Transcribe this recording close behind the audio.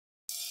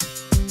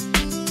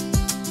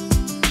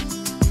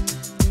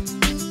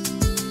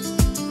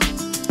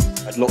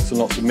had lots and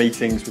lots of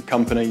meetings with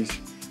companies,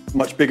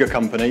 much bigger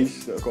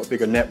companies that have got a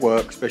bigger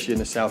network, especially in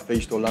the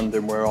southeast or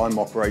London where I'm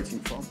operating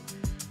from.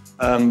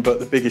 But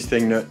the biggest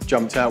thing that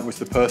jumped out was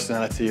the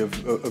personality of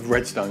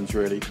Redstones,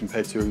 really,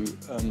 compared to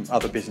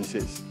other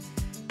businesses.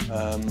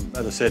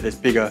 As I said, there's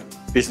bigger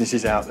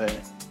businesses out there,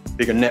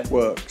 bigger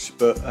networks,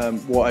 but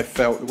what I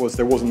felt was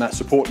there wasn't that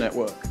support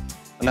network.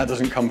 And that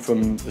doesn't come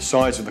from the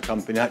size of the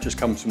company, that just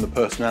comes from the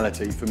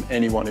personality, from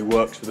anyone who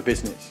works for the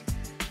business.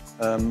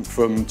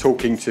 From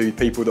talking to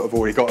people that have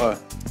already got a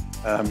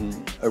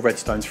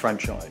Redstones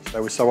franchise. They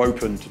were so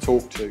open to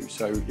talk to,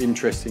 so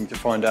interesting to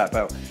find out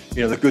about,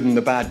 you know, the good and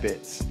the bad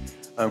bits.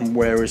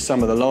 Whereas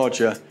some of the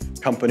larger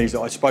companies that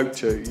I spoke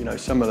to, you know,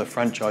 some of the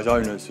franchise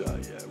owners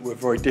were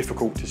very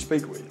difficult to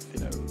speak with.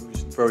 You know, it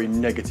was a very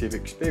negative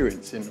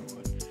experience. You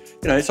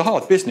know, it's a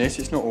hard business.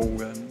 It's not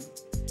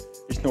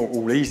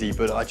all easy,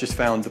 but I just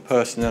found the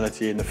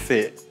personality and the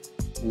fit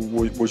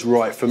was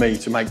right for me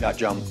to make that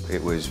jump.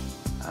 It was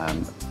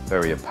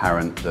very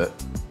apparent that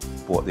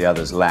what the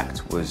others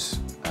lacked was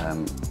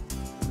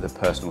the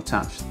personal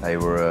touch. They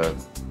were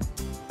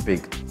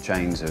big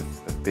chains of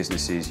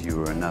businesses. You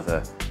were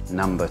another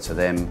number to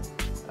them,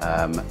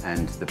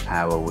 and the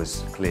power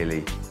was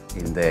clearly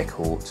in their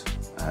court.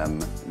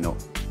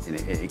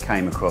 It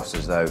came across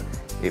as though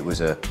it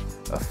was a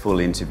full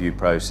interview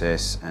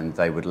process, and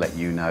they would let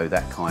you know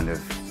that kind of.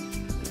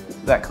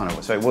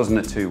 So it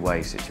wasn't a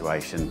two-way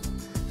situation,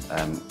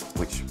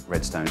 which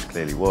Redstones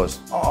clearly was.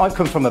 I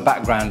come from a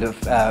background of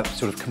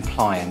sort of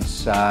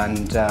compliance,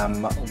 and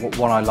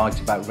what I liked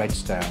about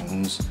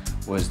Redstones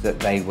was that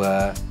they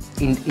were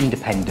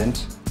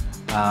independent.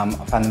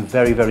 I found them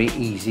very, very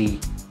easy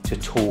to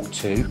talk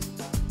to,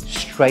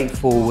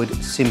 straightforward,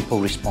 simple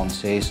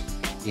responses,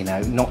 you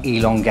know, not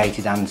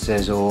elongated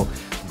answers or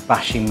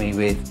bashing me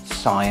with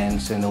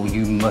science and, oh,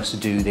 you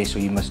must do this or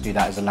you must do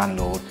that as a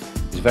landlord.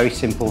 It was very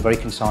simple, very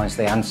concise.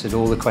 They answered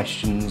all the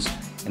questions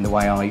in the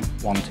way I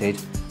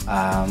wanted,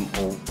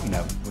 or, you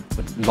know,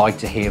 would like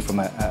to hear from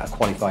a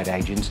qualified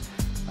agent.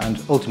 And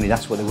ultimately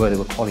that's what they were. They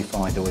were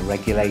qualified, they were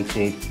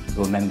regulated,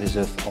 they were members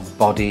of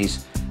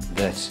bodies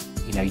that,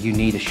 you know, you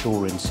need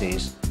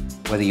assurances,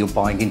 whether you're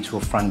buying into a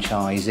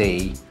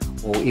franchisee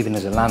or even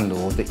as a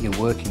landlord, that you're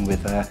working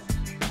with a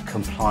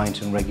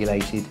compliant and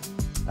regulated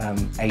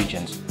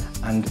agent.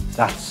 And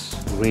that's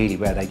really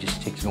where they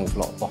just ticked an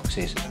awful lot of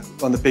boxes.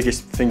 One of the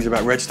biggest things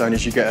about Redstone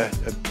is you get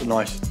a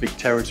nice big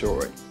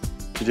territory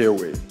to deal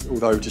with.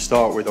 Although to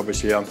start with,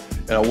 obviously, I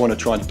want to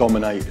try and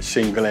dominate a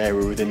single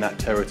area within that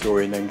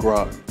territory and then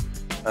grow.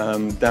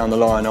 Down the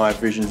line, I have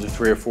visions of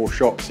 3 or 4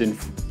 shops in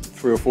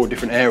 3 or 4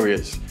 different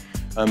areas.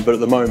 But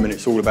at the moment,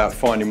 it's all about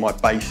finding my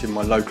base in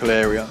my local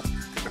area,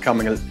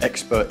 becoming an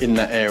expert in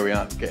that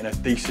area, getting a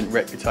decent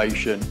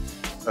reputation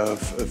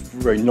of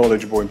very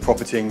knowledgeable in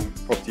property,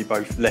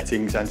 both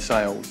lettings and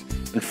sales.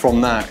 And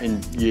from that,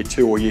 in year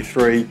 2 or year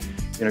 3,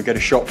 you know, get a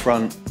shop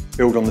front,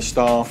 build on the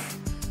staff,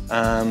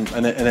 and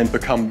then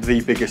become the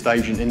biggest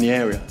agent in the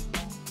area.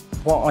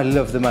 What I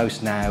love the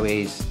most now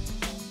is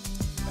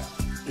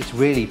it's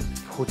really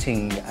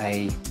putting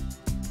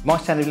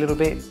might sound a little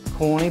bit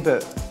corny,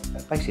 but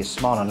basically a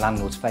smile on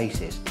landlords'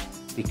 faces,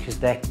 because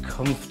they're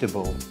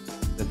comfortable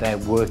that they're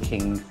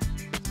working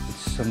with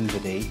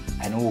somebody,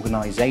 an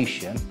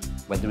organisation,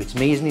 whether it's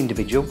me as an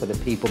individual, whether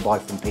people buy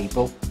from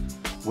people,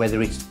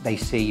 whether it's they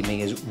see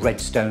me as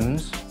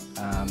Redstones,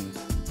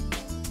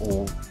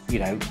 or, you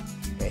know,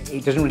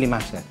 it doesn't really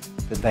matter,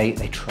 that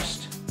they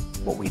trust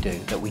what we do,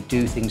 that we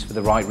do things for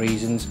the right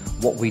reasons,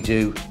 what we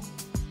do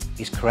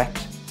is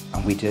correct,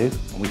 and we do,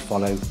 and we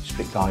follow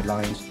strict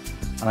guidelines.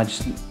 And I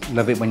just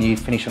love it when you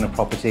finish on a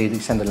property, they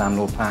send a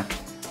landlord pack,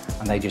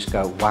 and they just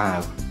go,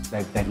 wow,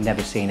 they've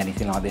never seen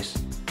anything like this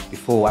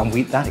before. And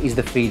that is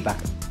the feedback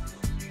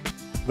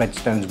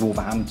Redstones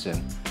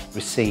Wolverhampton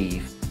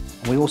receive.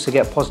 And we also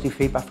get positive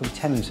feedback from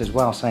tenants as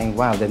well, saying,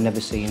 wow, they've never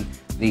seen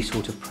these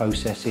sort of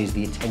processes,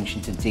 the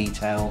attention to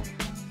detail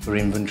for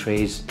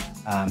inventories,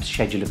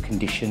 schedule of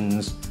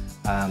conditions,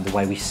 the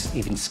way we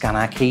even scan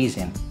our keys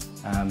in,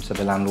 so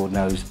the landlord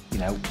knows, you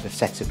know, the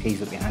sets of keys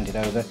that we handed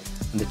over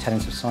and the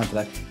tenants have signed for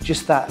that.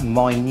 Just that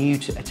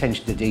minute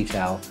attention to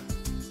detail,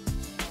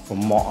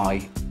 from what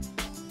I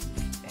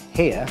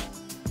hear,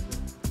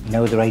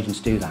 no other agents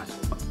do that.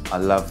 I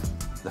love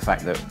the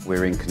fact that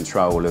we're in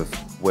control of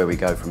where we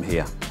go from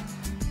here,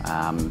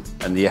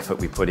 and the effort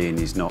we put in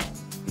is not,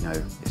 you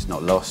know, it's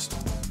not lost.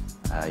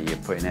 You're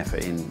putting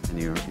effort in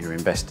and you're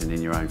investing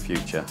in your own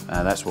future.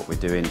 That's what we're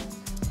doing.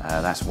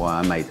 That's why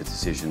I made the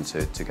decision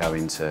to go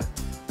into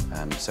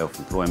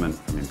self-employment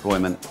from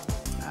employment.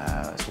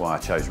 That's why I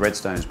chose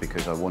Redstones,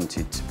 because I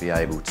wanted to be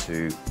able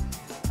to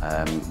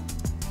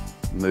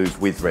move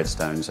with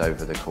Redstones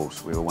over the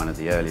course. We were one of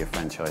the earlier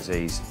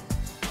franchisees,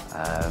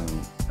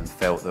 and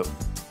felt that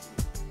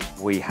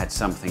we had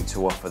something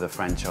to offer the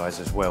franchise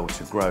as well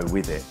to grow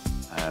with it,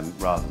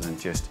 rather than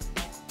just,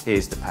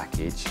 here's the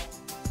package,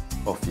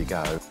 off you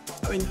go.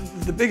 I mean,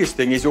 the biggest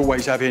thing is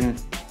always having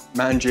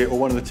Manjit or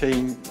one of the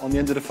team on the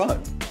end of the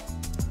phone.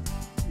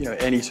 You know,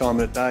 any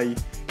time of the day,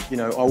 you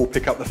know, I will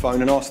pick up the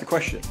phone and ask the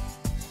question.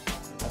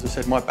 as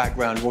I said, my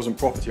background wasn't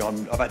property.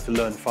 I've had to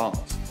learn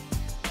fast.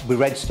 With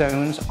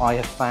Redstones, I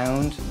have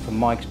found, from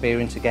my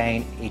experience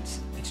again, it's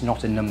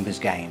not a numbers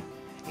game.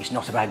 It's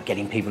not about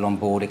getting people on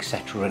board,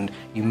 etc. And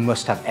you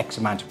must have X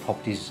amount of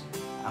properties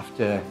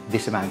after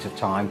this amount of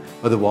time,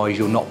 otherwise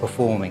you're not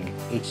performing.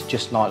 It's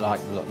just like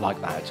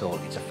that at all.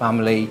 It's a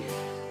family,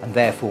 and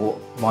therefore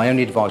my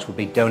only advice would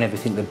be don't ever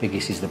think the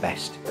biggest is the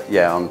best.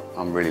 Yeah,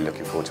 I'm really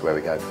looking forward to where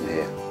we go from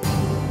here.